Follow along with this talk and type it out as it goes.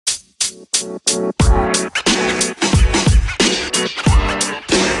Bags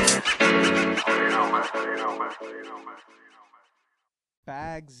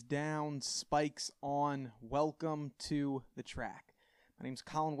down, spikes on. Welcome to the track. My name's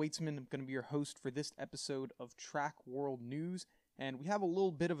Colin Weitzman. I'm going to be your host for this episode of Track World News, and we have a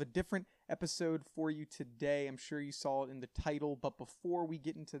little bit of a different episode for you today. I'm sure you saw it in the title, but before we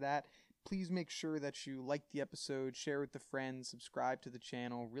get into that, please make sure that you like the episode, share with the friends, subscribe to the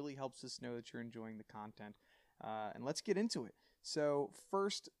channel. It really helps us know that you're enjoying the content. And let's get into it. So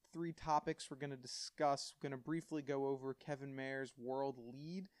first, three topics we're going to discuss. We're going to briefly go over Kevin Mayer's world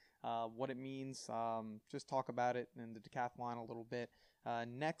lead, what it means, just talk about it in the decathlon a little bit.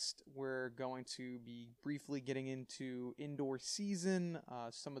 Next, we're going to be briefly getting into indoor season,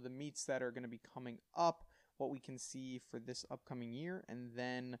 some of the meets that are going to be coming up, what we can see for this upcoming year. And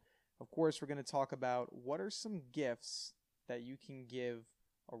then, of course, we're going to talk about what are some gifts that you can give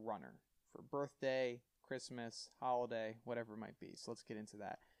a runner for birthday, Christmas, holiday, whatever it might be. So let's get into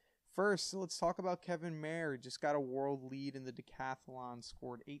that. First, let's talk about Kevin Mayer. Just got a world lead in the decathlon,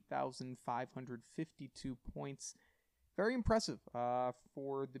 scored 8,552 points. Very impressive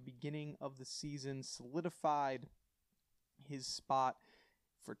for the beginning of the season. Solidified his spot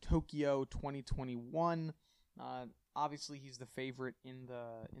for Tokyo 2021. Obviously, he's the favorite in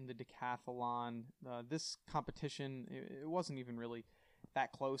the decathlon. This competition, it wasn't even really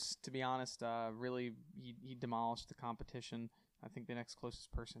that close, to be honest. Really, he demolished the competition. I think the next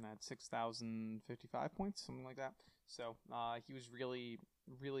closest person had 6,055 points, something like that. So he was really,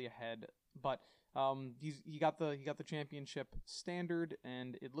 really ahead. But he got the championship standard,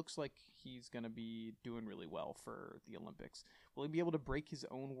 and it looks like he's going to be doing really well for the Olympics. Will he be able to break his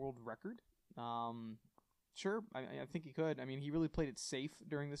own world record? Sure, I think he could. I mean, he really played it safe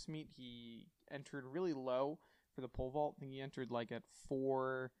during this meet. He entered really low for the pole vault. I think he entered like at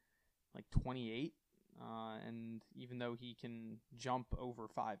 4:28. And even though he can jump over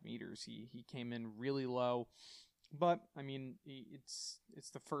 5 meters, he came in really low. But I mean, it's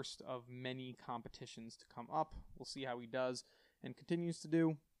the first of many competitions to come up. We'll see how he does and continues to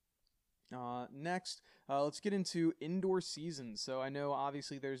do. Next, let's get into indoor season. So I know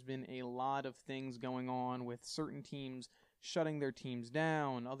obviously there's been a lot of things going on with certain teams shutting their teams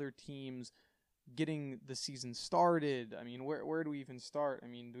down, other teams getting the season started. I mean, where do we even start? I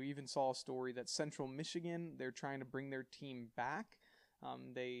mean, we even saw a story that Central Michigan, they're trying to bring their team back.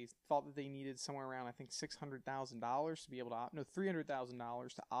 They thought that they needed somewhere around, I think, $600,000 to be able to,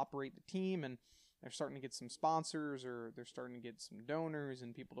 $300,000 to operate the team, and they're starting to get some sponsors, or they're starting to get some donors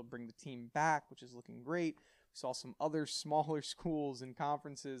and people to bring the team back, which is looking great. We saw some other smaller schools and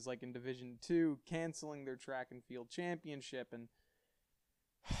conferences, like in Division II, canceling their track and field championship, and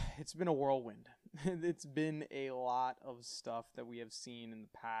it's been a whirlwind. It's been a lot of stuff that we have seen in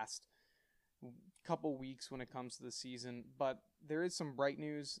the past couple weeks when it comes to the season, but there is some bright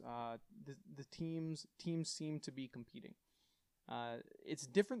news. The teams seem to be competing. It's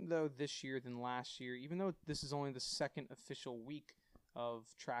different though this year than last year, even though this is only the second official week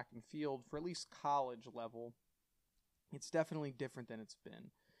of track and field for at least college level. It's definitely different than it's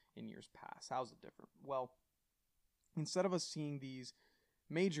been in years past. How's it different? Well, instead of us seeing these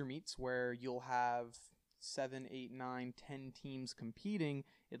major meets where you'll have 7, 8, 9, 10 teams competing,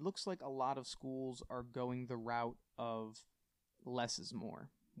 it looks like a lot of schools are going the route of less is more,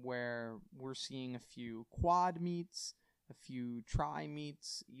 where we're seeing a few quad meets, a few tri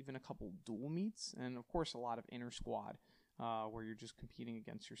meets, even a couple dual meets, and of course a lot of inter squad where you're just competing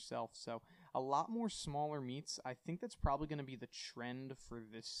against yourself. So a lot more smaller meets. I think that's probably going to be the trend for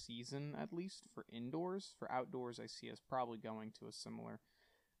this season, at least for indoors. For outdoors, I see us probably going to a similar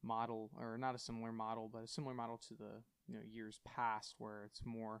model, or not a similar model, but a similar model to the years past, where it's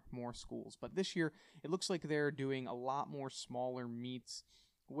more schools. But this year it looks like they're doing a lot more smaller meets,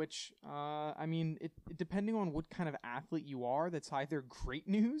 which I mean, it depending on what kind of athlete you are, that's either great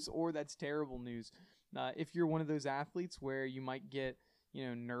news or that's terrible news. If you're one of those athletes where you might get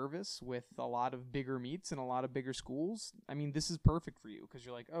nervous with a lot of bigger meets and a lot of bigger schools, I mean, this is perfect for you, because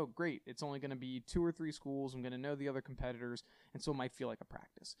you're like, oh, great, it's only going to be 2 or 3 schools. I'm going to know the other competitors, and so it might feel like a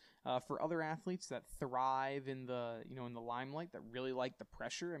practice. For other athletes that thrive in the in the limelight, that really like the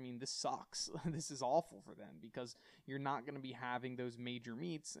pressure, I mean, this sucks. This is awful for them, because you're not going to be having those major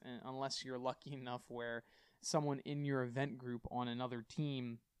meets unless you're lucky enough where someone in your event group on another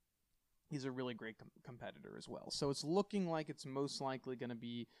team he's a really great competitor as well. So it's looking like it's most likely going to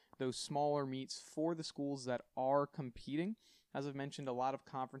be those smaller meets for the schools that are competing. As I've mentioned, a lot of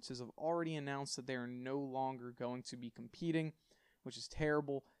conferences have already announced that they are no longer going to be competing, which is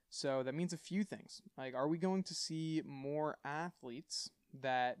terrible. So that means a few things. Like, are we going to see more athletes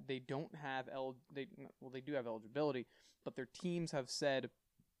that they don't have they do have eligibility, but their teams have said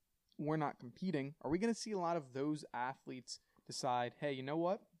we're not competing. Are we going to see a lot of those athletes decide, hey, you know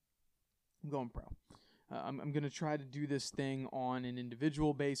what? I'm going pro. I'm going to try to do this thing on an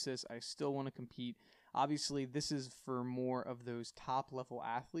individual basis. I still want to compete. Obviously, this is for more of those top-level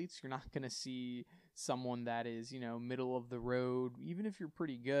athletes. You're not going to see someone that is, middle of the road, even if you're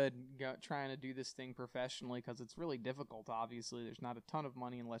pretty good, trying to do this thing professionally, because it's really difficult, obviously. There's not a ton of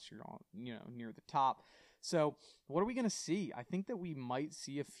money unless you're on, near the top. So what are we going to see? I think that we might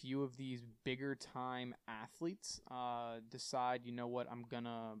see a few of these bigger-time athletes decide, you know what, I'm going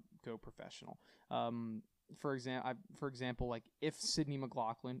to go professional. For example, like if Sydney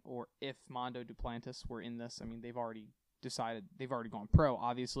McLaughlin or if Mondo Duplantis were in this, I mean, they've already gone pro,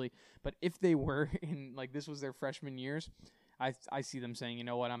 obviously, but if they were in, like, this was their freshman years, I see them saying, you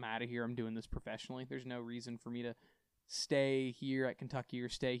know what, I'm out of here, I'm doing this professionally. There's no reason for me to stay here at Kentucky or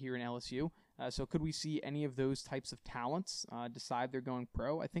stay here in LSU. So could we see any of those types of talents decide they're going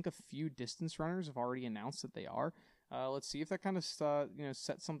pro? I think a few distance runners have already announced that they are. Let's see if that kind of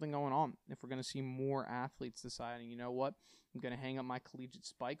sets something going on. If we're going to see more athletes deciding, you know what, I'm going to hang up my collegiate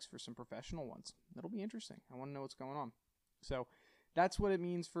spikes for some professional ones. That'll be interesting. I want to know what's going on. So that's what it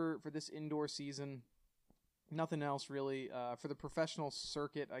means for this indoor season. Nothing else really. For the professional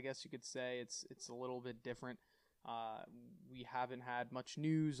circuit, I guess you could say it's a little bit different. We haven't had much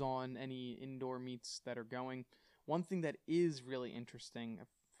news on any indoor meets that are going. One thing that is really interesting, I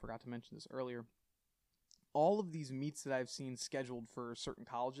forgot to mention this earlier, all of these meets that I've seen scheduled for certain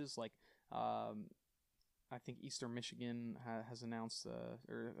colleges, like I think Eastern Michigan has announced,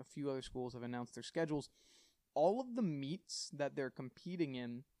 or a few other schools have announced their schedules. All of the meets that they're competing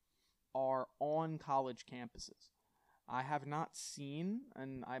in are on college campuses. I have not seen,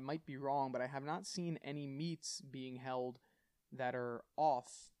 and I might be wrong, but I have not seen any meets being held that are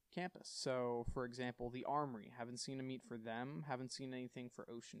off campus. So, for example, the Armory, haven't seen a meet for them, haven't seen anything for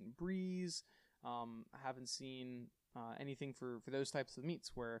Ocean Breeze, haven't seen anything for those types of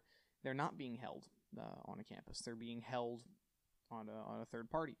meets where they're not being held on a campus. They're being held on a third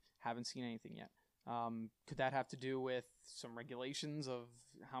party. Haven't seen anything yet. Could that have to do with some regulations of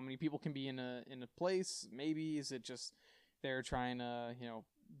how many people can be in a place? Maybe. Is it just they're trying to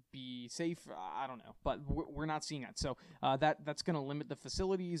be safe? I don't know, but we're not seeing that. So that's going to limit the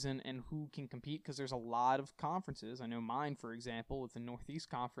facilities and who can compete, because there's a lot of conferences. I know mine, for example, with the Northeast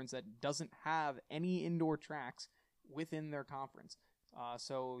Conference, that doesn't have any indoor tracks within their conference.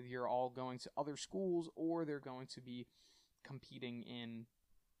 So you're all going to other schools, or they're going to be competing in,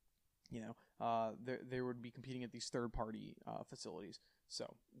 they would be competing at these third-party facilities.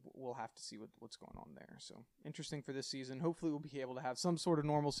 So we'll have to see what's going on there. So interesting for this season. Hopefully we'll be able to have some sort of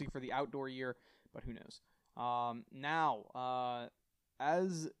normalcy for the outdoor year, but who knows? Now,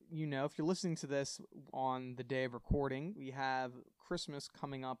 as you know, if you're listening to this on the day of recording, we have Christmas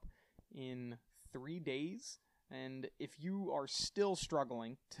coming up in 3 days. And if you are still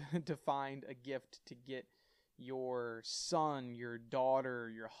struggling to find a gift to get your son, your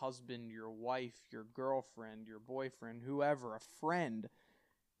daughter, your husband, your wife, your girlfriend, your boyfriend, whoever, a friend,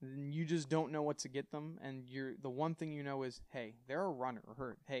 then you just don't know what to get them, and the one thing you know is, hey, they're a runner,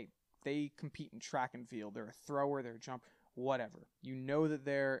 or hey, they compete in track and field, they're a thrower, they're a jump, whatever. You know that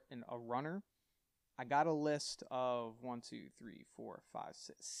they're a runner. I got a list of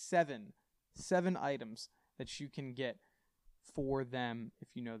 7 items that you can get for them if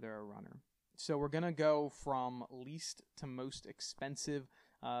you know they're a runner. So we're going to go from least to most expensive,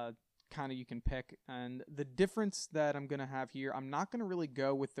 kind of you can pick. And the difference that I'm going to have here, I'm not going to really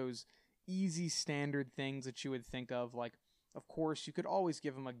go with those easy standard things that you would think of. Like, of course, you could always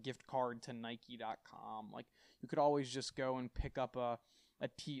give them a gift card to Nike.com. Like, you could always just go and pick up a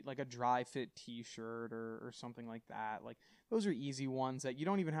dry fit t-shirt or something like that. Like, those are easy ones that you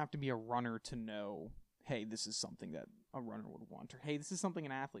don't even have to be a runner to know, hey, this is something that a runner would want, or hey, this is something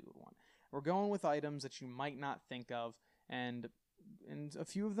an athlete would want. We're going with items that you might not think of, and a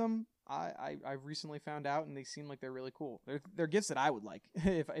few of them I've recently found out, and they seem like they're really cool. They're gifts that I would like.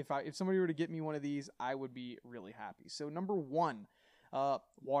 If somebody were to get me one of these, I would be really happy. So number 1,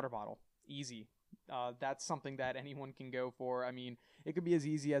 water bottle. Easy. That's something that anyone can go for. I mean, it could be as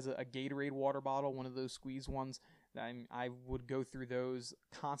easy as a Gatorade water bottle, one of those squeeze ones. I would go through those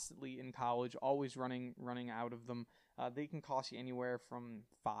constantly in college, always running out of them. They can cost you anywhere from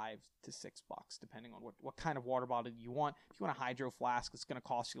 $5 to $6, depending on what kind of water bottle you want. If you want a hydro flask, it's going to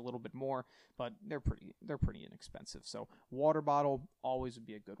cost you a little bit more, but they're pretty inexpensive. So water bottle always would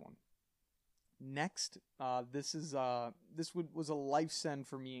be a good one. Next, this was a life send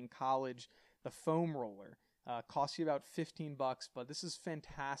for me in college. The foam roller. Costs you about $15, but this is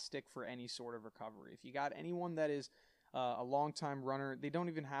fantastic for any sort of recovery. If you got anyone that is a long-time runner, they don't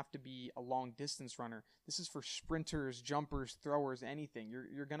even have to be a long-distance runner. This is for sprinters, jumpers, throwers, anything.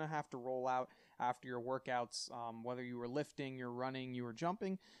 You're going to have to roll out after your workouts, whether you were lifting, you're running, you were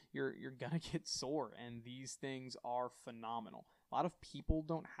jumping, you're going to get sore, and these things are phenomenal. A lot of people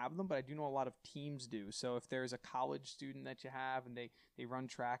don't have them, but I do know a lot of teams do. So if there's a college student that you have and they run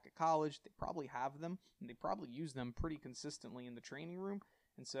track at college, they probably have them, and they probably use them pretty consistently in the training room.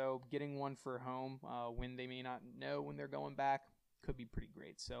 And so getting one for home when they may not know when they're going back could be pretty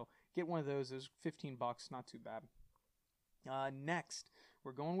great. So get one of those. Those $15, not too bad. Next,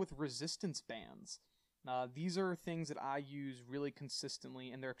 we're going with resistance bands. These are things that I use really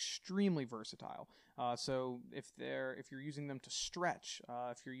consistently, and they're extremely versatile. So if you're using them to stretch,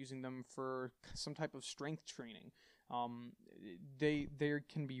 if you're using them for some type of strength training, they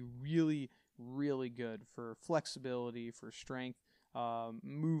can be really, really good for flexibility, for strength,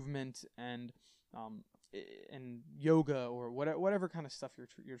 movement, and yoga, or whatever kind of stuff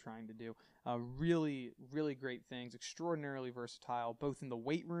you're trying to do. Really, really great things, extraordinarily versatile, both in the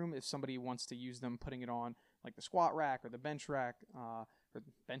weight room, if somebody wants to use them, putting it on like the squat rack or the bench rack,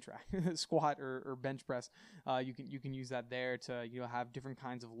 squat or bench press. You can use that there to have different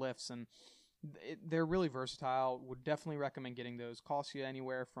kinds of lifts, and they're really versatile. Would definitely recommend getting those. Cost you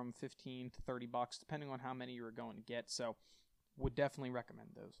anywhere from $15 to $30, depending on how many you're going to get. So would definitely recommend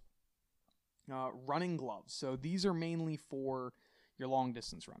those. Running gloves. So these are mainly for your long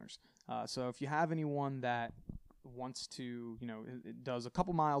distance runners. So if you have anyone that wants to, it does a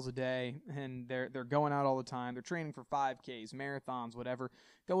couple miles a day and they're going out all the time, they're training for 5Ks, marathons, whatever,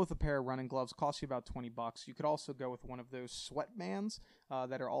 go with a pair of running gloves. Cost you about $20. You could also go with one of those sweatbands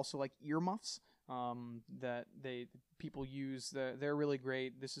that are also like earmuffs that people use. They're really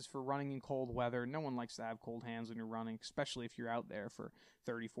great. This is for running in cold weather. No one likes to have cold hands when you're running, especially if you're out there for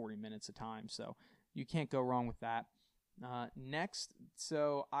 30, 40 minutes a time. So you can't go wrong with that. Next,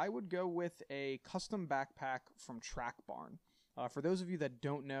 so I would go with a custom backpack from Track Barn. For those of you that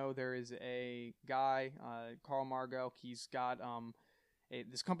don't know, there is a guy, Carl Margo. He's got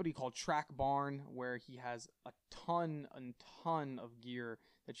this company called Track Barn, where he has a ton of gear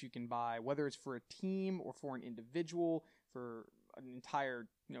that you can buy, whether it's for a team or for an individual, for an entire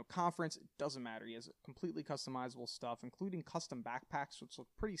conference. It doesn't matter. He has completely customizable stuff, including custom backpacks, which look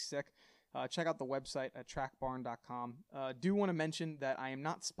pretty sick. Check out the website at trackbarn.com. Do want to mention that I am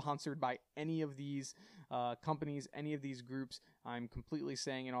not sponsored by any of these companies, any of these groups. I'm completely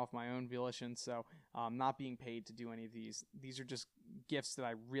saying it off my own volition, so I'm not being paid to do any of these. These are just gifts that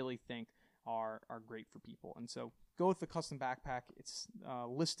I really think are great for people. And so go with the custom backpack. It's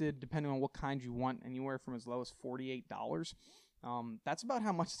listed, depending on what kind you want, anywhere from as low as $48. That's about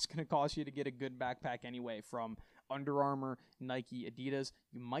how much it's going to cost you to get a good backpack anyway, from Under Armour, Nike, Adidas.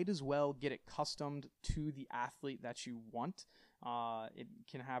 You might as well get it customed to the athlete that you want. It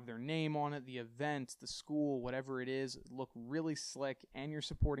can have their name on it, the event, the school, whatever it is, look really slick, and you're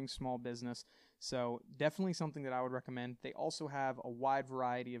supporting small business. So definitely something that I would recommend. They also have a wide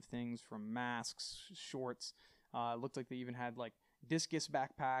variety of things, from masks, shorts. It looked like they even had like discus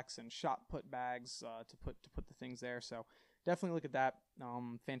backpacks and shot put bags to put the things there. So definitely look at that.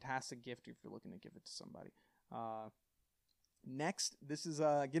 Fantastic gift if you're looking to give it to somebody. Next, this is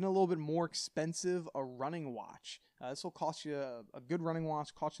getting a little bit more expensive, a running watch. This will cost you a good running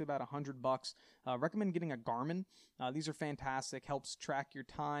watch, cost you about $100. Recommend getting a Garmin. These are fantastic, helps track your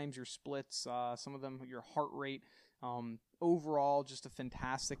times, your splits, some of them, your heart rate. Overall, just a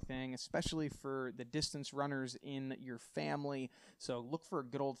fantastic thing, especially for the distance runners in your family. So look for a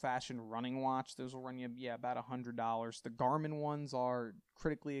good old-fashioned running watch. Those will run you, about $100. The Garmin ones are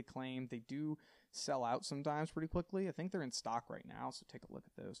critically acclaimed. They do sell out sometimes pretty quickly. I think they're in stock right now, so take a look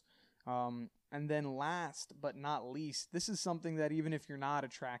at those. And then last but not least, this is something that even if you're not a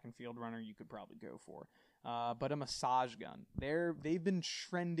track and field runner, you could probably go for. But a massage gun. They've been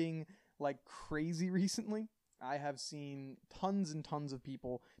trending like crazy recently. I have seen tons and tons of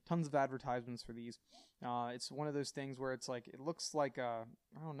people, tons of advertisements for these. It's one of those things where it's like, it looks like I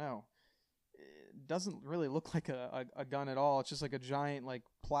don't know. It doesn't really look like a gun at all. It's just like a giant like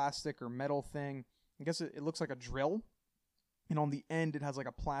plastic or metal thing. I guess it looks like a drill. And on the end, it has like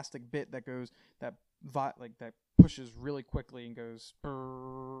a plastic bit that goes, that pushes really quickly and goes,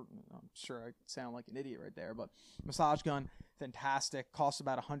 brrr. I'm sure I sound like an idiot right there, but massage gun, fantastic. Costs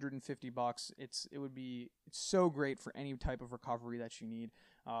about $150. It's so great for any type of recovery that you need.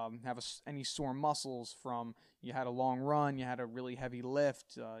 Any sore muscles from, you had a long run, you had a really heavy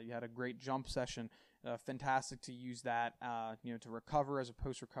lift, you had a great jump session. Fantastic to use that, to recover as a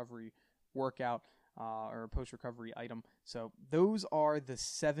post-recovery workout. or a post-recovery item. So those are the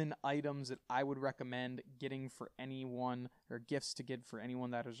 7 items that I would recommend getting for anyone, or gifts to get for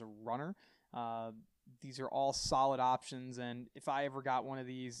anyone that is a runner. These are all solid options, and if I ever got one of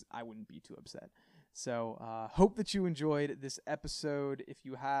these, I wouldn't be too upset. So hope that you enjoyed this episode. If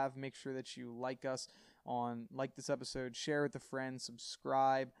you have, make sure that you like this episode, share with a friend,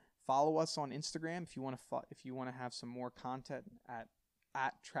 subscribe, follow us on Instagram if you want to have some more content at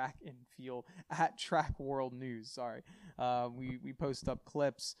Track and Field, at Track World News. Sorry, we post up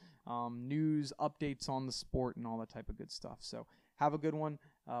clips, news, updates on the sport, and all that type of good stuff. So have a good one.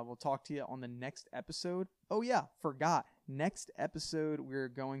 We'll talk to you on the next episode. Oh yeah, forgot. Next episode, we're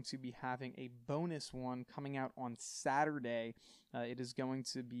going to be having a bonus one coming out on Saturday. It is going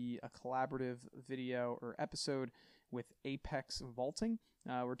to be a collaborative video or episode with Apex Vaulting.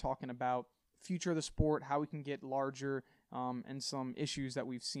 We're talking about future of the sport, how we can get larger, and some issues that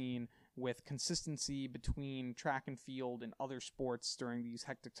we've seen with consistency between track and field and other sports during these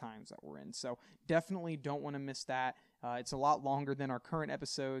hectic times that we're in. So definitely don't want to miss that. It's a lot longer than our current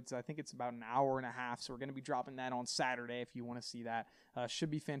episodes. I think it's about an hour and a half, so we're going to be dropping that on Saturday if you want to see that.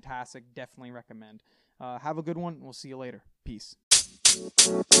 Should be fantastic. Definitely recommend. Have a good one. We'll see you later. Peace.